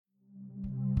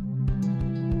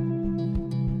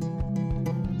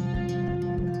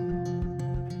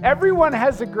Everyone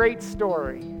has a great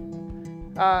story.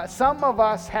 Some of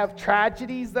us have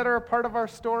tragedies that are a part of our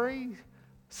story.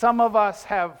 Some of us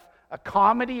have a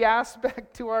comedy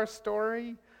aspect to our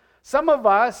story. Some of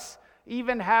us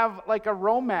even have like a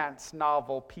romance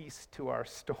novel piece to our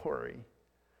story.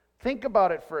 Think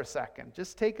about it for a second.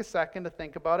 Just take a second to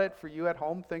think about it. For you at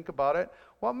home, think about it.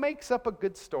 What makes up a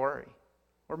good story?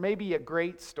 Or maybe a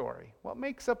great story? What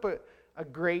makes up a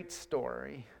great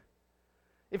story?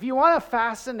 If you want to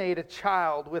fascinate a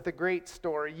child with a great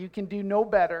story, you can do no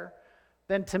better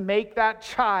than to make that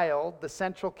child the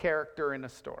central character in a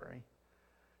story.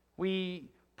 We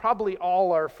probably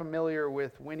all are familiar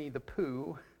with Winnie the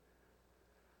Pooh.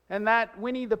 And that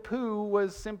Winnie the Pooh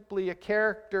was simply a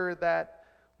character that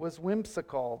was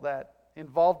whimsical, that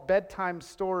involved bedtime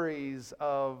stories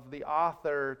of the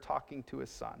author talking to his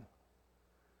son.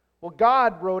 Well,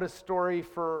 God wrote a story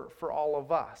for all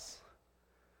of us.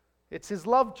 It's his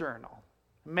love journal.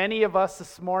 Many of us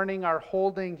this morning are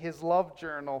holding his love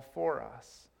journal for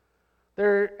us.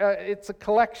 It's a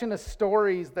collection of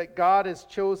stories that God has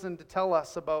chosen to tell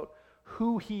us about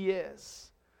who he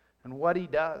is and what he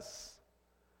does.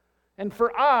 And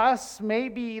for us,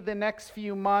 maybe the next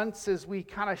few months as we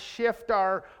kind of shift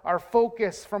our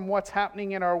focus from what's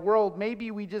happening in our world,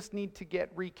 maybe we just need to get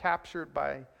recaptured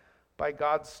by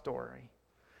God's story.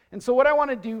 And so what I want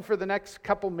to do for the next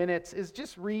couple minutes is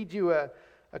just read you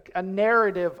a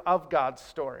narrative of God's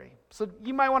story. So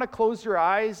you might want to close your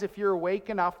eyes. If you're awake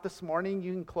enough this morning,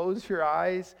 you can close your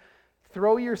eyes,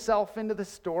 throw yourself into the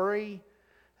story,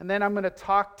 and then I'm going to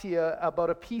talk to you about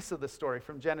a piece of the story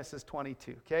from Genesis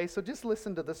 22, okay? So just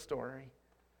listen to the story.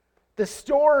 The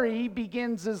story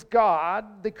begins as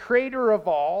God, the creator of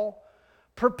all,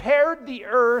 prepared the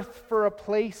earth for a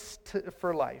place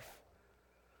for life.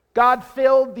 God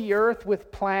filled the earth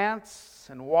with plants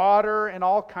and water and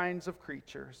all kinds of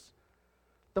creatures.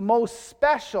 The most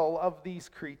special of these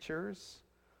creatures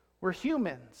were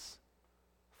humans,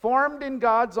 formed in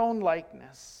God's own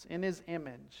likeness, in his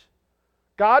image.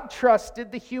 God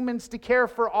trusted the humans to care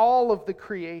for all of the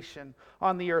creation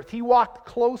on the earth. He walked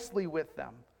closely with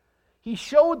them. He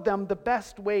showed them the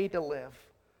best way to live.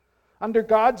 Under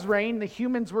God's reign, the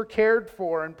humans were cared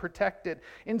for and protected.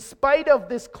 In spite of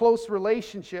this close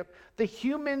relationship, the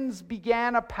humans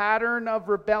began a pattern of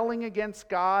rebelling against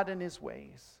God and his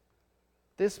ways.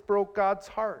 This broke God's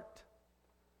heart.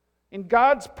 In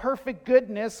God's perfect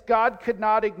goodness, God could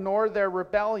not ignore their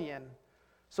rebellion,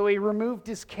 so he removed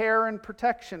his care and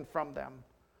protection from them.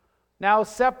 Now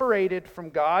separated from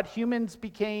God, humans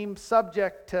became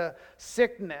subject to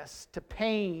sickness, to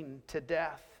pain, to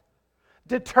death.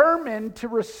 Determined to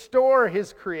restore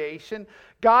his creation,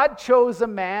 God chose a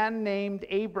man named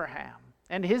Abraham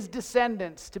and his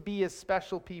descendants to be his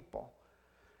special people.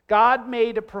 God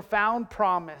made a profound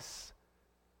promise.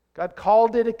 God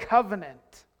called it a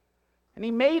covenant, and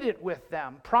he made it with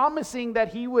them, promising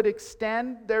that he would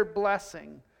extend their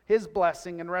blessing, his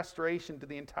blessing and restoration to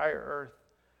the entire earth.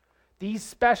 These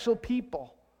special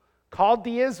people, called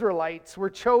the Israelites, were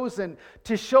chosen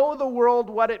to show the world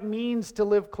what it means to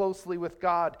live closely with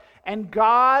God. And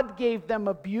God gave them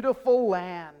a beautiful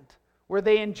land where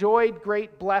they enjoyed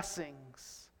great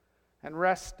blessings and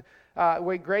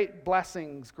great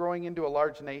blessings growing into a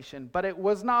large nation. But it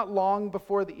was not long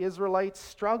before the Israelites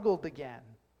struggled again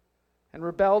and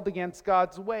rebelled against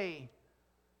God's way.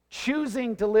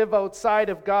 Choosing to live outside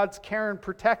of God's care and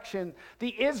protection,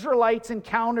 the Israelites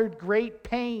encountered great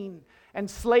pain and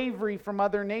slavery from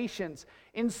other nations.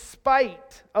 In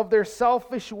spite of their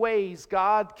selfish ways,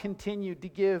 God continued to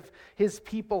give his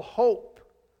people hope,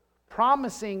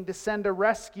 promising to send a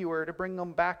rescuer to bring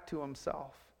them back to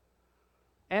himself.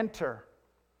 Enter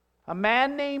a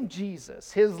man named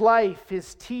Jesus. His life,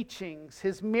 his teachings,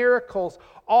 his miracles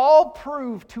all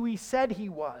proved who he said he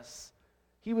was.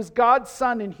 He was God's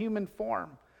Son in human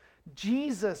form.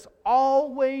 Jesus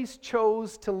always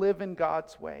chose to live in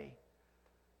God's way.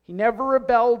 He never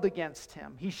rebelled against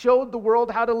him. He showed the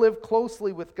world how to live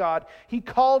closely with God. He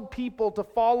called people to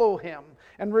follow him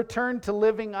and return to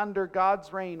living under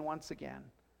God's reign once again.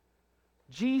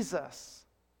 Jesus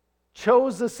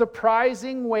chose a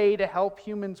surprising way to help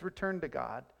humans return to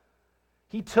God.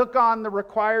 He took on the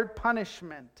required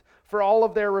punishment for all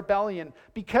of their rebellion.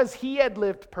 Because he had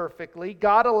lived perfectly,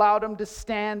 God allowed him to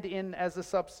stand in as a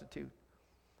substitute.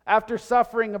 After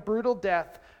suffering a brutal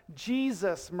death,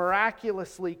 Jesus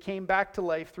miraculously came back to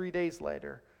life 3 days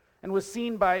later and was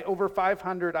seen by over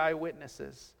 500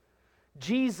 eyewitnesses.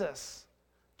 Jesus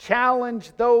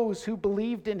challenged those who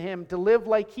believed in him to live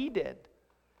like he did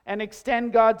and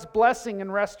extend God's blessing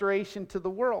and restoration to the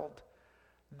world.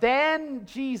 Then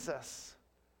Jesus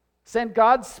Send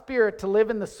God's Spirit to live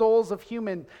in the souls of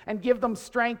humans and give them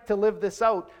strength to live this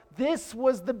out. This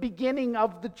was the beginning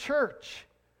of the church.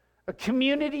 A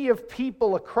community of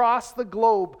people across the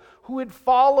globe who would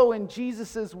follow in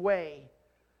Jesus' way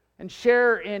and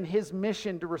share in his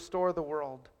mission to restore the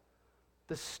world.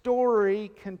 The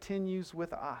story continues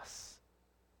with us.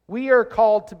 We are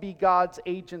called to be God's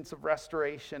agents of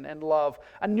restoration and love,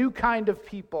 a new kind of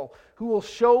people who will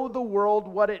show the world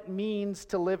what it means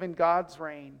to live in God's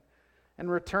reign and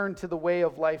return to the way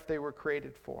of life they were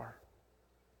created for.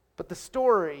 But the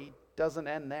story doesn't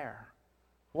end there.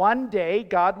 One day,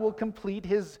 God will complete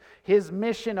his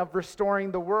mission of restoring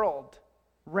the world,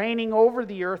 reigning over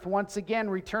the earth once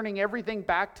again, returning everything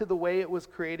back to the way it was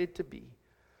created to be.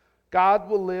 God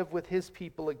will live with his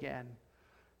people again,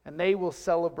 and they will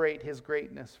celebrate his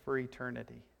greatness for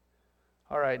eternity.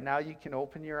 All right, now you can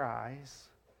open your eyes.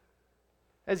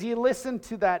 As you listen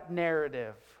to that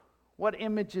narrative, what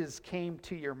images came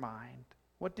to your mind?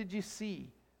 What did you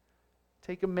see?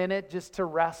 Take a minute just to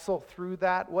wrestle through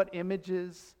that. What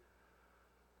images,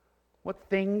 what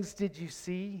things did you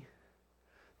see?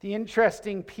 The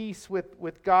interesting piece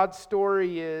with God's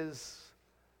story is,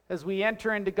 as we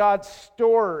enter into God's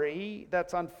story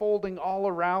that's unfolding all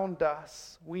around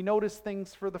us, we notice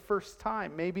things for the first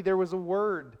time. Maybe there was a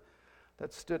word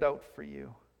that stood out for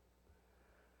you.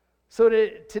 So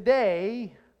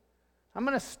today, I'm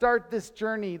going to start this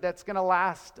journey that's going to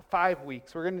last 5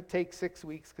 weeks. We're going to take 6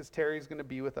 weeks because Terry's going to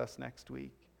be with us next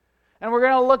week. And we're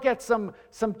going to look at some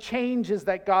changes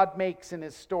that God makes in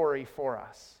his story for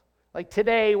us. Like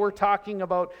today, we're talking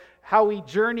about how we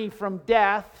journey from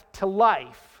death to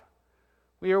life.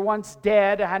 We were once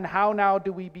dead, and how now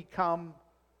do we become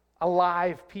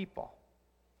alive people?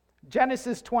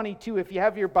 Genesis 22, if you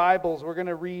have your Bibles, we're going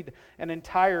to read an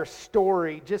entire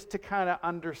story just to kind of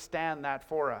understand that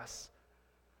for us.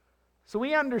 So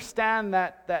we understand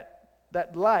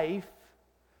that life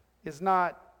is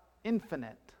not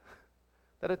infinite,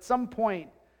 that at some point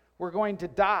we're going to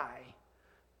die.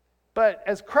 But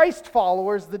as Christ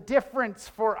followers, the difference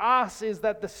for us is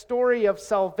that the story of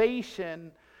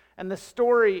salvation and the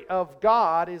story of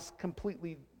God is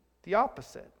completely the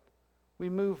opposite. We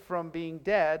move from being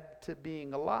dead to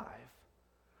being alive.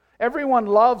 Everyone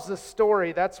loves a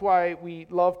story. That's why we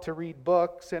love to read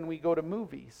books and we go to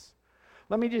movies.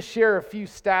 Let me just share a few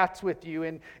stats with you.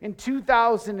 In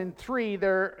 2003,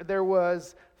 there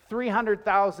was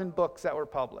 300,000 books that were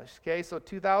published. Okay, so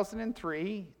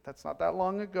 2003, that's not that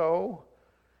long ago.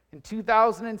 In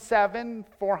 2007,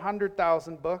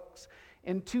 400,000 books.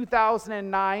 In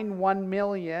 2009, 1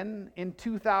 million. In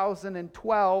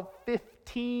 2012,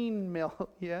 15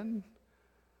 million.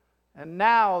 And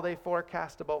now they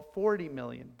forecast about 40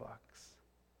 million books.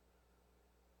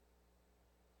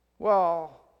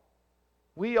 Well,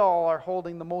 we all are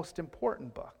holding the most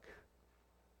important book.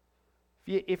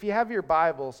 If you have your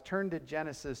Bibles, turn to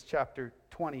Genesis chapter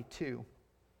 22.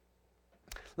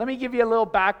 Let me give you a little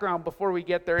background before we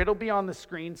get there. It'll be on the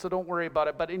screen, so don't worry about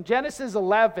it. But in Genesis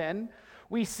 11,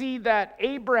 we see that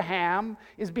Abraham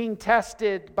is being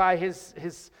tested by his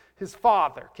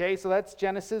father. Okay, so that's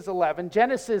Genesis 11.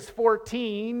 Genesis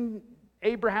 14,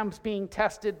 Abraham's being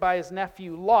tested by his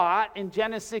nephew Lot. In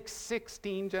Genesis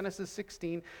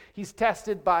 16, he's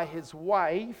tested by his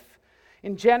wife.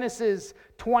 In Genesis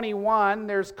 21,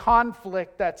 there's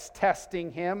conflict that's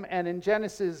testing him. And in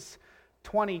Genesis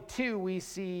 22, we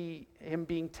see him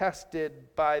being tested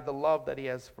by the love that he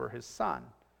has for his son.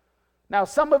 Now,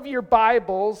 some of your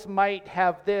Bibles might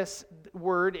have this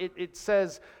word. It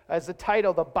says as a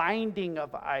title, the binding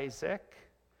of Isaac.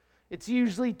 It's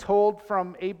usually told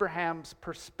from Abraham's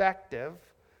perspective.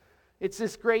 It's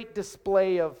this great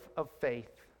display of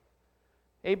faith.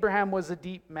 Abraham was a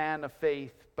deep man of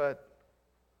faith, but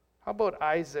how about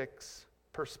Isaac's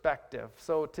perspective?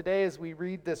 So today, as we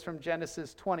read this from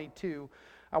Genesis 22,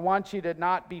 I want you to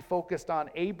not be focused on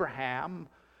Abraham.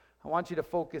 I want you to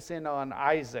focus in on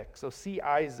Isaac. So see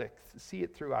Isaac. See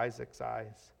it through Isaac's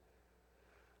eyes.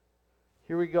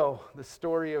 Here we go, the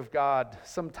story of God.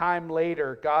 Some time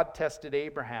later, God tested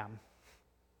Abraham.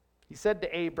 He said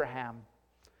to Abraham,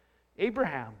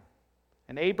 "Abraham."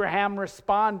 And Abraham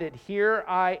responded, "Here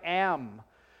I am."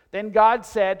 Then God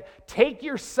said, "Take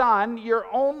your son, your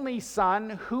only son,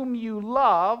 whom you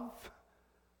love,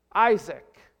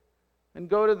 Isaac, and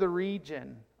go to the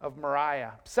region of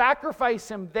Moriah. Sacrifice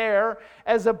him there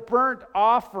as a burnt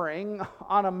offering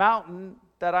on a mountain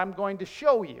that I'm going to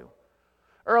show you."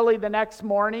 Early the next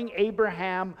morning,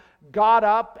 Abraham got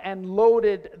up and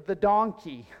loaded the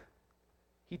donkey.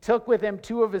 He took with him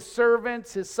 2 of his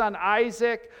servants, his son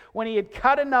Isaac. When he had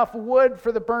cut enough wood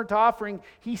for the burnt offering,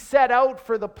 he set out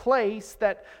for the place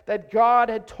that God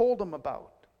had told him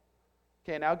about.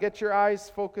 Okay, now get your eyes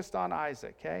focused on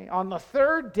Isaac, okay? On the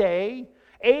 3rd day,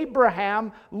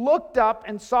 Abraham looked up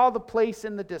and saw the place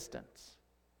in the distance.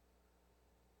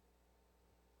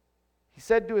 He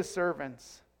said to his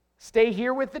servants, "Stay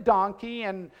here with the donkey,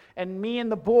 and me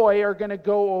and the boy are going to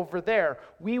go over there.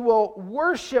 We will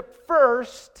worship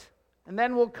first, and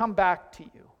then we'll come back to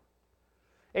you."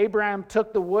 Abraham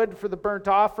took the wood for the burnt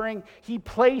offering. He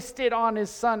placed it on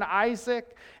his son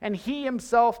Isaac, and he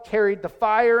himself carried the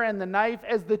fire and the knife.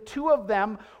 As the 2 of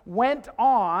them went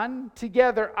on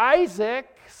together, Isaac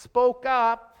spoke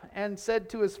up and said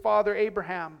to his father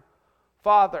Abraham,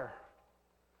 "Father."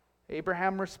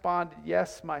 Abraham responded,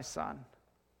 "Yes, my son.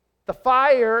 The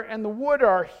fire and the wood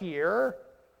are here,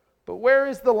 but where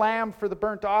is the lamb for the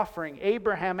burnt offering?"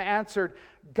 Abraham answered,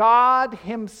 "God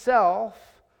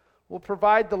himself will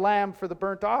provide the lamb for the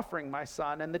burnt offering, my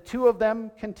son." And the 2 of them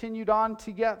continued on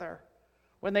together.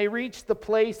 When they reached the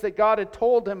place that God had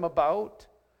told him about,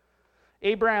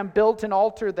 Abraham built an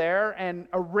altar there and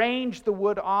arranged the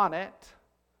wood on it.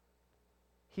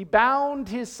 He bound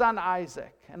his son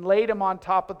Isaac and laid him on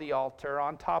top of the altar,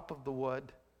 on top of the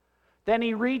wood. Then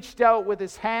he reached out with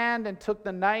his hand and took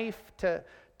the knife to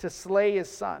slay his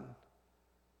son.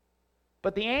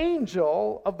 But the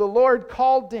angel of the Lord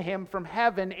called to him from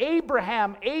heaven,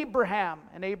 "Abraham, Abraham."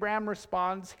 And Abraham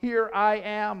responds, "Here I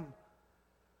am."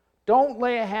 "Don't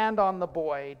lay a hand on the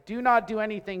boy. Do not do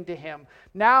anything to him.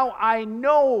 Now I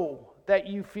know that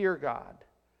you fear God,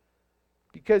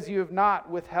 because you have not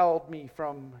withheld me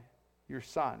from your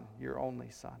son, your only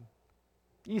son."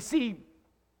 You see,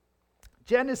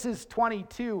 Genesis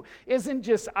 22 isn't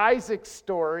just Isaac's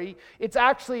story. It's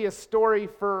actually a story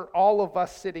for all of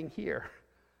us sitting here.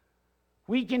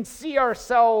 We can see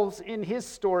ourselves in his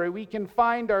story. We can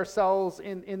find ourselves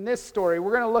in this story.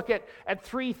 We're going to look at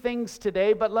 3 things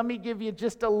today, but let me give you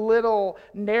just a little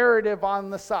narrative on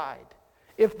the side.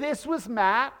 If this was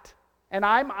Matt and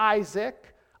I'm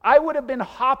Isaac, I would have been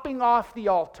hopping off the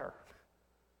altar.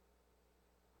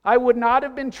 I would not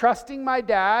have been trusting my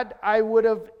dad. I would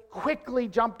have quickly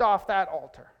jumped off that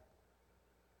altar.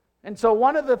 And so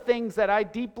one of the things that I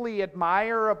deeply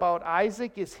admire about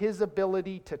Isaac is his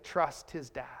ability to trust his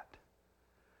dad.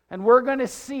 And we're going to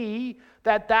see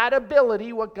that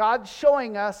ability, what God's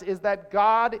showing us, is that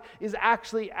God is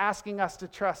actually asking us to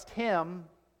trust him,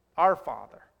 our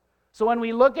Father. So when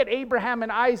we look at Abraham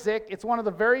and Isaac, it's one of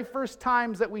the very first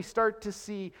times that we start to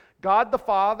see God the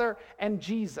Father and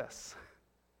Jesus.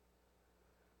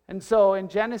 And so in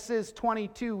Genesis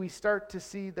 22, we start to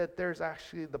see that there's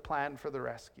actually the plan for the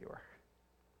rescuer.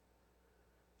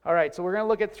 All right, so we're going to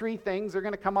look at 3 things. They're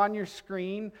going to come on your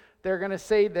screen. They're going to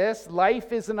say this: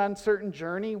 life is an uncertain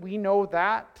journey. We know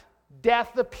that.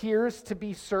 Death appears to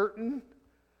be certain.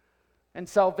 And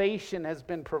salvation has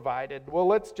been provided. Well,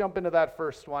 let's jump into that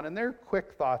first one. And they're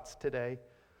quick thoughts today.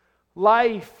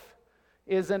 Life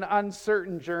is an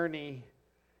uncertain journey.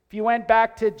 If you went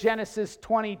back to Genesis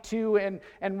 22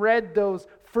 and read those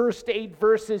first 8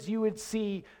 verses, you would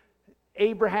see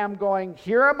Abraham going,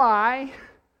 "Here am I."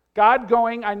 God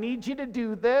going, "I need you to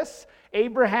do this."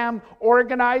 Abraham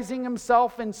organizing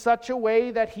himself in such a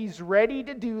way that he's ready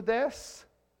to do this.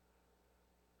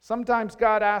 Sometimes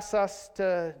God asks us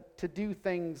to do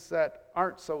things that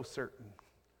aren't so certain,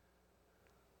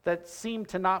 that seem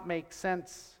to not make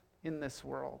sense in this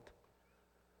world.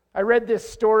 I read this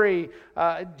story,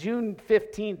 June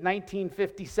 15th,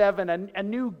 1957, a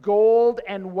new gold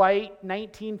and white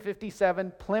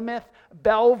 1957 Plymouth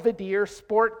Belvedere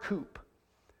Sport Coupe.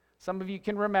 Some of you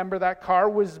can remember that car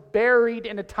was buried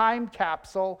in a time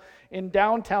capsule in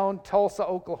downtown Tulsa,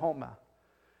 Oklahoma.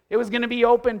 It was going to be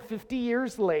open 50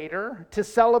 years later to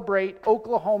celebrate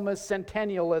Oklahoma's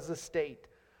centennial as a state.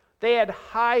 They had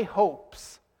high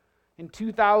hopes in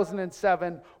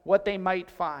 2007 what they might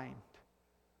find.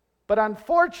 But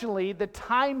unfortunately, the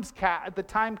time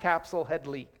capsule had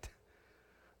leaked.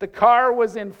 The car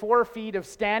was in 4 feet of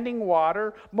standing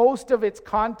water. Most of its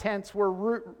contents were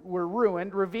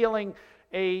ruined, revealing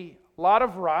a lot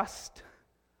of rust,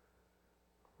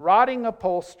 rotting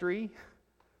upholstery,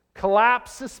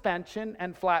 collapsed suspension,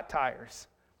 and flat tires.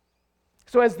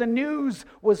 So as the news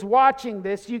was watching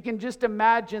this, you can just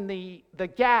imagine the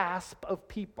gasp of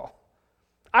people.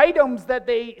 Items that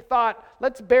they thought,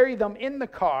 let's bury them in the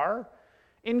car,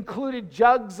 included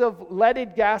jugs of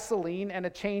leaded gasoline and a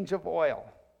change of oil.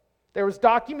 There was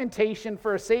documentation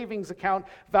for a savings account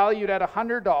valued at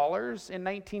 $100 in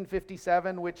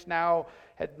 1957, which now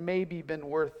had maybe been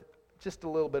worth just a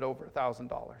little bit over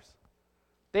 $1,000.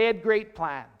 They had great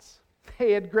plans.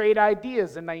 They had great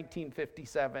ideas in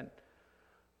 1957.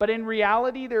 But in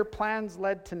reality, their plans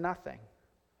led to nothing.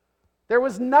 There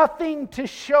was nothing to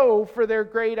show for their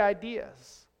great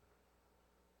ideas.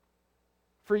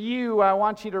 For you, I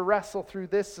want you to wrestle through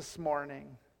this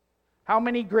morning. How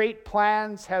many great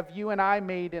plans have you and I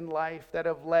made in life that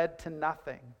have led to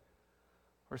nothing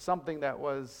or something that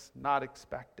was not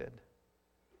expected?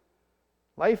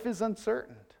 Life is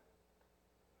uncertain.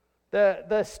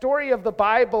 The story of the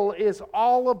Bible is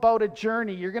all about a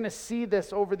journey. You're going to see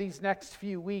this over these next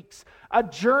few weeks. A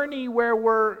journey where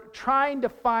we're trying to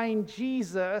find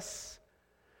Jesus,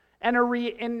 and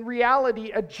in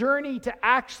reality, a journey to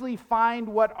actually find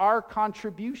what our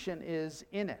contribution is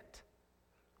in it.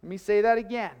 Let me say that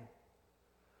again.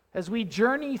 As we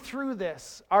journey through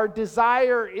this, our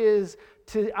desire is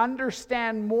to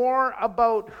understand more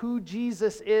about who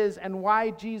Jesus is and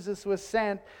why Jesus was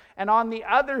sent. And on the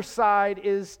other side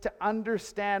is to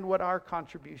understand what our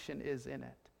contribution is in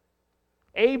it.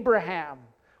 Abraham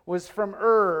was from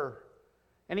Ur,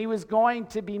 and he was going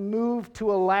to be moved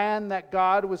to a land that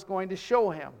God was going to show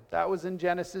him. That was in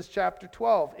Genesis chapter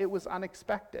 12. It was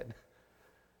unexpected.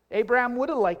 Abraham would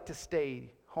have liked to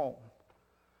stay home.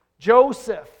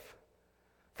 Joseph,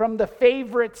 from the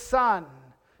favorite son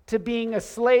to being a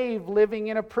slave living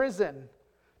in a prison,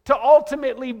 to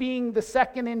ultimately being the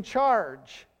second in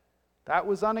charge. That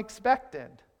was unexpected.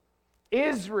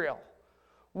 Israel,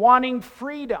 wanting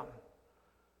freedom,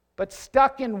 but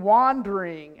stuck in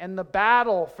wandering and the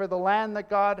battle for the land that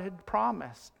God had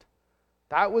promised.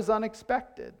 That was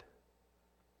unexpected.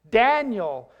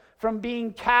 Daniel, from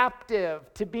being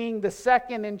captive to being the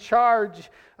second in charge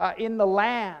in the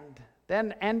land,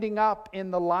 then ending up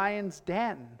in the lion's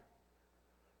den.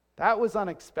 That was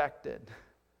unexpected.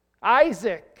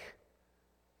 Isaac,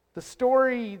 the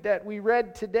story that we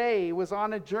read today, was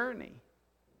on a journey.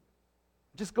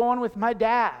 Just going with my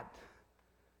dad.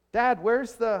 Dad,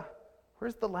 where's the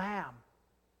lamb?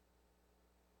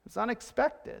 It's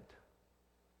unexpected.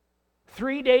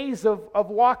 3 days of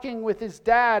walking with his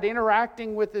dad,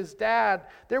 interacting with his dad,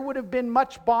 there would have been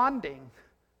much bonding.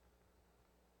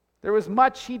 There was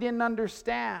much he didn't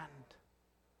understand.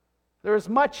 There was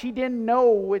much he didn't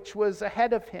know which was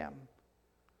ahead of him.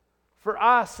 For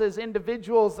us as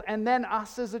individuals and then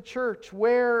us as a church,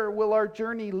 where will our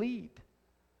journey lead?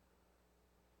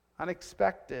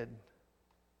 Unexpected,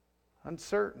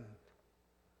 uncertain.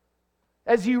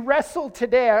 As you wrestle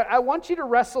today, I want you to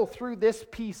wrestle through this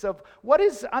piece of what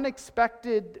is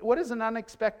unexpected, what is an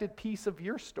unexpected piece of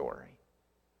your story?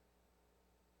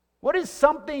 What is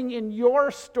something in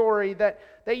your story that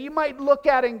you might look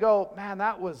at and go, man,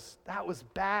 that was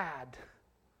bad.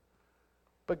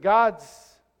 But God's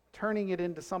turning it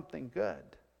into something good.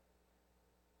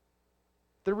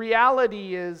 The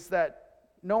reality is that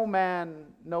no man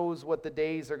knows what the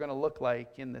days are going to look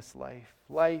like in this life.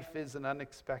 Life is an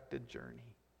unexpected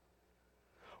journey.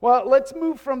 Well, let's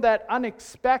move from that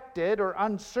unexpected or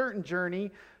uncertain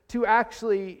journey to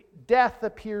actually death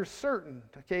appears certain.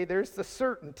 Okay, there's the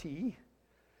certainty.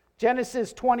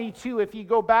 Genesis 22, if you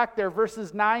go back there,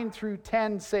 verses 9 through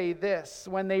 10 say this.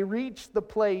 When they reached the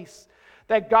place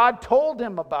that God told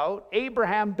him about,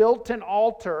 Abraham built an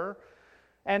altar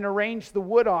and arranged the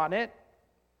wood on it.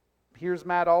 Here's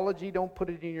Mattology, don't put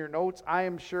it in your notes. I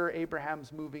am sure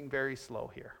Abraham's moving very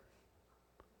slow here.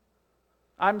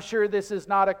 I'm sure this is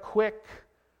not a quick,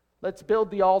 let's build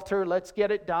the altar, let's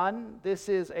get it done. This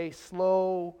is a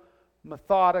slow,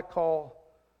 methodical,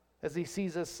 as he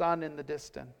sees his son in the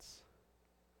distance.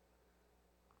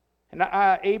 And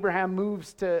Abraham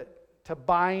moves to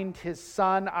bind his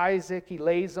son Isaac. He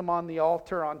lays him on the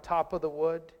altar on top of the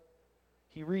wood.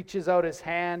 He reaches out his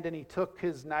hand and he took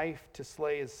his knife to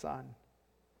slay his son.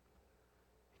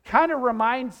 Kind of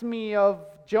reminds me of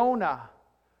Jonah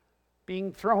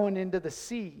being thrown into the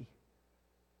sea.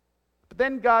 But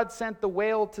then God sent the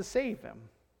whale to save him.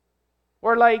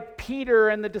 Or like Peter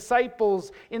and the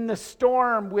disciples in the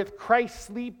storm with Christ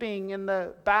sleeping in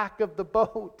the back of the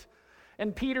boat.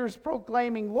 And Peter's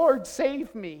proclaiming, Lord,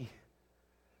 save me.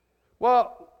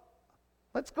 Well,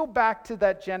 let's go back to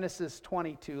that Genesis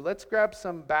 22. Let's grab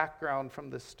some background from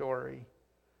the story.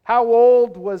 How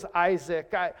old was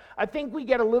Isaac? I think we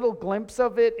get a little glimpse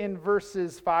of it in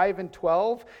verses 5 and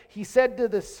 12. He said to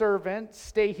the servant,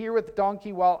 stay here with the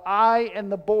donkey while I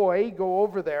and the boy go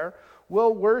over there.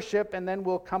 We'll worship and then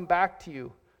we'll come back to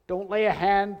you. Don't lay a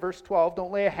hand, verse 12,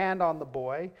 don't lay a hand on the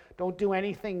boy. Don't do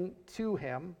anything to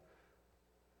him.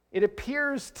 It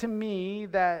appears to me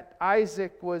that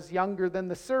Isaac was younger than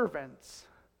the servants,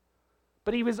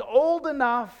 but he was old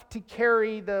enough to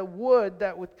carry the wood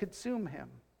that would consume him.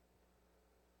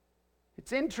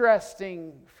 It's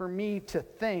interesting for me to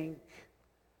think,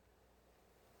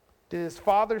 did his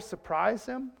father surprise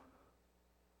him?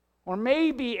 Or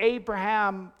maybe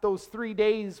Abraham, those 3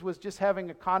 days, was just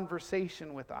having a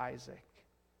conversation with Isaac.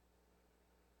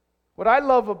 What I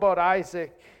love about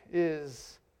Isaac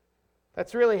is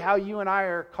that's really how you and I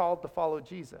are called to follow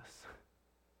Jesus.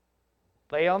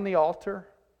 Lay on the altar.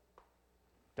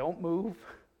 Don't move.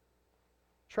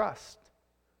 Trust.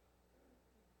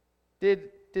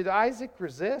 Did Isaac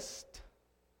resist?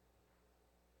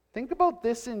 Think about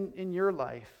this in your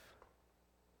life.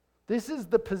 This is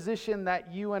the position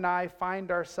that you and I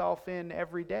find ourselves in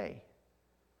every day.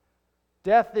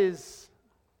 Death is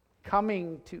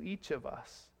coming to each of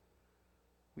us.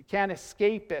 We can't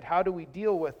escape it. How do we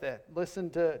deal with it? Listen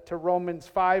to Romans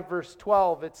 5, verse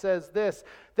 12. It says this,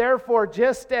 "Therefore,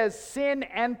 just as sin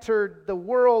entered the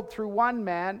world through one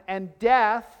man, and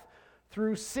death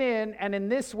through sin, and in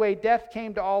this way death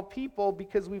came to all people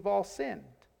because we've all sinned."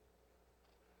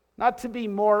 Not to be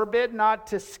morbid, not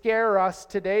to scare us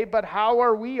today, but how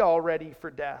are we all ready for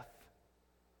death?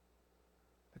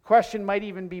 The question might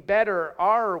even be better,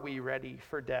 are we ready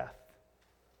for death?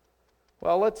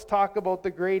 Well, let's talk about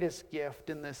the greatest gift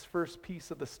in this first piece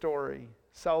of the story.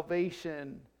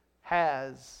 Salvation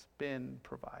has been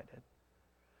provided.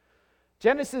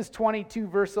 Genesis 22,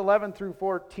 verse 11 through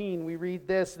 14, we read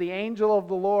this, "The angel of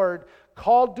the Lord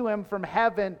called to him from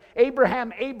heaven,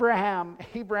 'Abraham, Abraham.'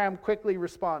 Abraham quickly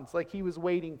responds, like he was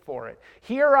waiting for it.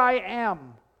 'Here I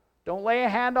am.' Don't lay a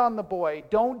hand on the boy.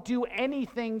 Don't do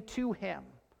anything to him.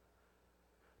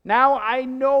 Now I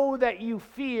know that you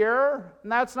fear,"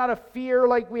 and that's not a fear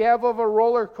like we have of a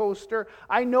roller coaster.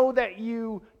 "I know that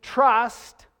you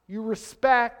trust, you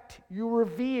respect, you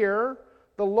revere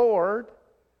the Lord,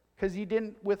 because you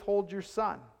didn't withhold your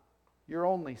son, your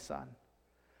only son."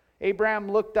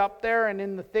 Abraham looked up there, and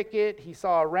in the thicket he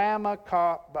saw a ram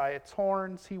caught by its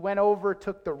horns. He went over,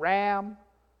 took the ram,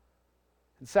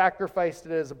 and sacrificed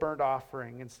it as a burnt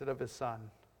offering instead of his son.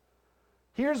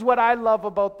 Here's what I love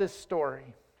about this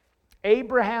story.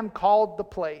 Abraham called the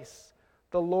place,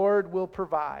 "The Lord will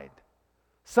provide."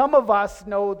 Some of us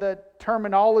know the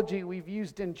terminology we've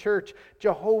used in church,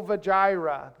 Jehovah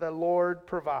Jireh, the Lord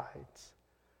provides.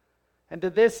 And to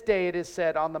this day it is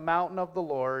said, "On the mountain of the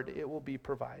Lord it will be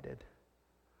provided."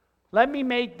 Let me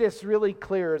make this really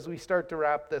clear as we start to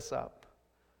wrap this up.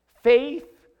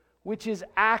 Faith, which is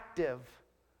active,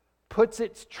 puts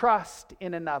its trust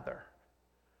in another.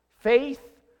 Faith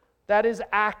that is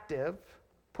active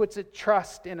puts its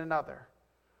trust in another.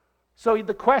 So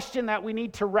the question that we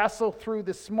need to wrestle through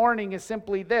this morning is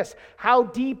simply this: how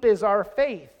deep is our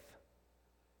faith?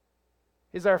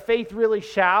 Is our faith really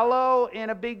shallow in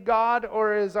a big God,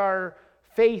 or is our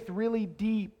faith really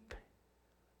deep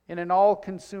in an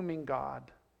all-consuming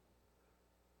God?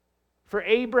 For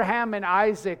Abraham and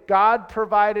Isaac, God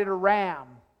provided a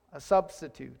ram, a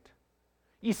substitute.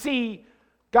 You see,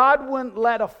 God wouldn't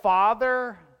let a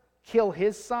father kill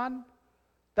his son.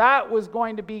 That was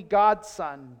going to be God's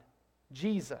son,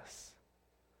 Jesus.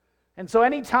 And so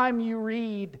anytime you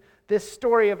read this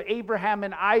story of Abraham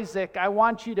and Isaac, I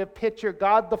want you to picture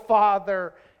God the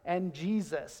Father and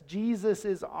Jesus. Jesus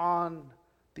is on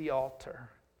the altar.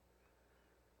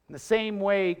 In the same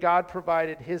way, God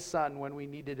provided his son when we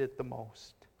needed it the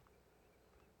most.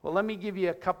 Well, let me give you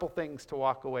a couple things to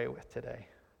walk away with today.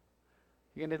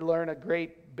 You're going to learn a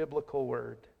great biblical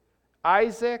word.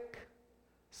 Isaac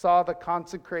saw the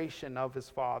consecration of his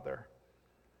father.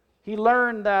 He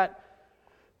learned that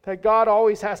God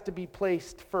always has to be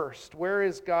placed first. Where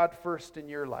is God first in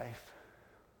your life?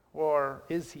 Or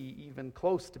is he even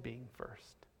close to being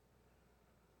first?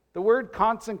 The word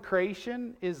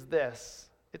consecration is this.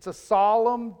 It's a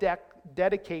solemn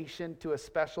dedication to a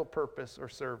special purpose or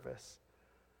service.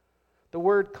 The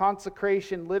word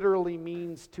consecration literally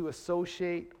means to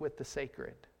associate with the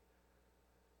sacred.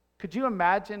 Could you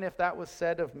imagine if that was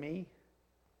said of me?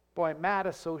 Boy, Matt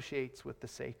associates with the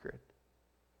sacred.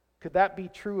 Could that be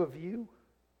true of you?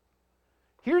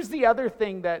 Here's the other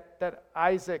thing that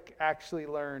Isaac actually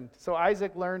learned. So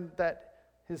Isaac learned that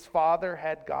his father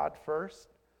had God first.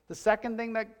 The second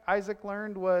thing that Isaac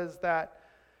learned was that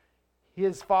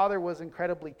his father was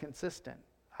incredibly consistent.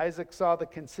 Isaac saw the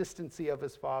consistency of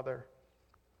his father.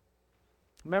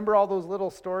 Remember all those little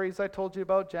stories I told you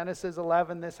about? Genesis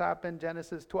 11, this happened.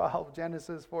 Genesis 12,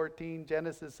 Genesis 14,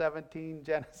 Genesis 17,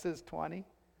 Genesis 20.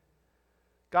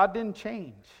 God didn't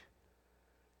change.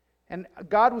 And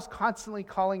God was constantly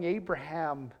calling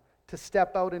Abraham to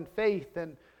step out in faith.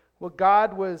 And what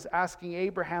God was asking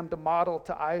Abraham to model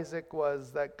to Isaac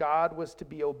was that God was to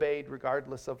be obeyed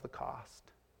regardless of the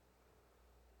cost.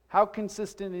 How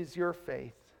consistent is your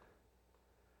faith?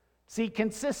 See,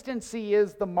 consistency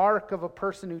is the mark of a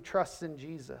person who trusts in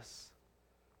Jesus.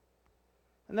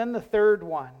 And then the third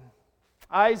one,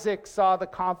 Isaac saw the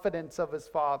confidence of his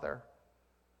father.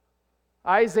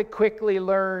 Isaac quickly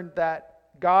learned that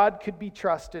God could be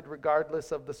trusted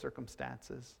regardless of the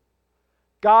circumstances.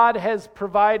 God has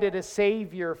provided a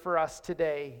Savior for us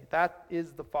today. That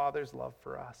is the Father's love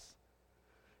for us.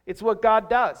 It's what God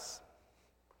does.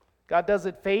 God does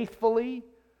it faithfully.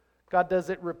 God does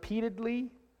it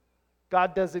repeatedly.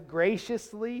 God does it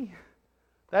graciously.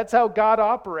 That's how God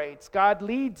operates. God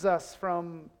leads us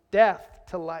from death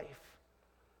to life.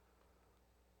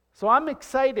 So I'm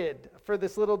excited for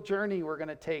this little journey we're going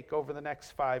to take over the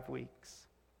next 5 weeks.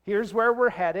 Here's where we're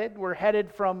headed. We're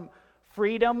headed from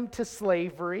freedom to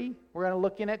slavery. We're going to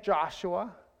look in at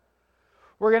Joshua.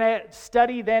 We're going to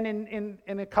study then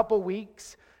in a couple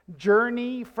weeks,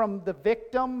 journey from the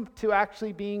victim to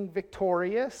actually being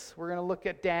victorious. We're going to look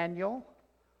at Daniel.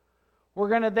 We're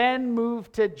going to then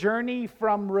move to journey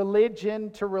from religion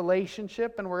to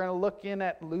relationship, and we're going to look in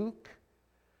at Luke.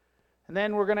 And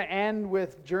then we're going to end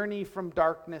with journey from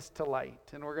darkness to light,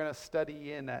 and we're going to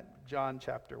study in at John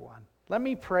chapter 1. Let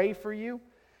me pray for you.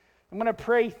 I'm going to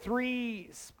pray 3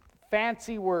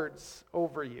 fancy words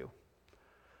over you.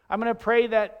 I'm going to pray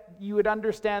that you would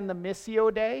understand the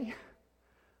Missio Dei,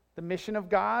 the mission of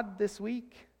God this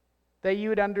week, that you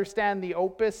would understand the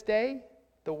Opus Dei,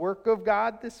 the work of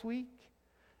God this week,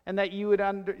 and that you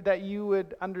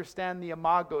would understand the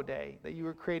Imago Dei, that you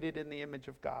were created in the image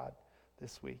of God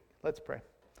this week. Let's pray.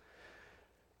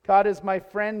 God, as my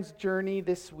friends journey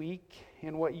this week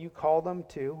in what you call them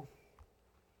to,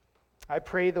 I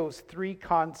pray those 3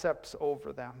 concepts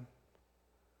over them.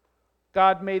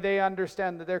 God, may they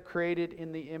understand that they're created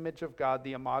in the image of God,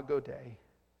 the Imago Dei,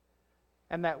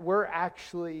 and that we're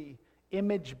actually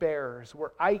image bearers.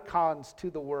 We're icons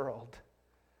to the world.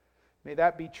 May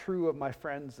that be true of my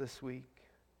friends this week.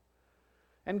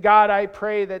 And God, I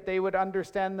pray that they would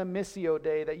understand the Missio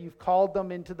Dei, that you've called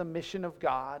them into the mission of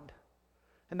God.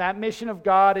 And that mission of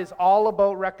God is all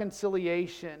about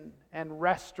reconciliation and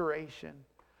restoration.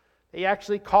 They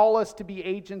actually call us to be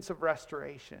agents of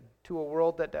restoration to a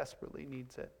world that desperately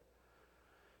needs it.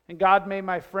 And God, may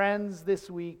my friends this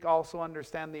week also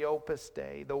understand the Opus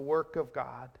Dei, the work of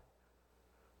God.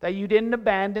 That you didn't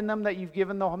abandon them, that you've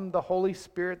given them the Holy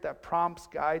Spirit that prompts,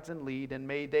 guides, and leads. And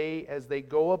may they, as they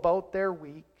go about their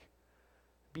week,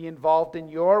 be involved in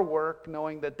your work,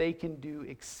 knowing that they can do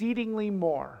exceedingly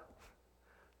more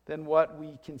than what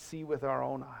we can see with our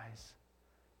own eyes.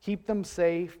 Keep them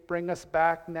safe. Bring us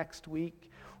back next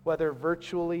week, whether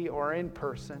virtually or in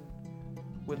person.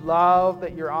 We'd love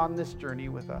that you're on this journey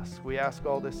with us. We ask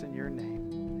all this in your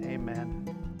name. Amen.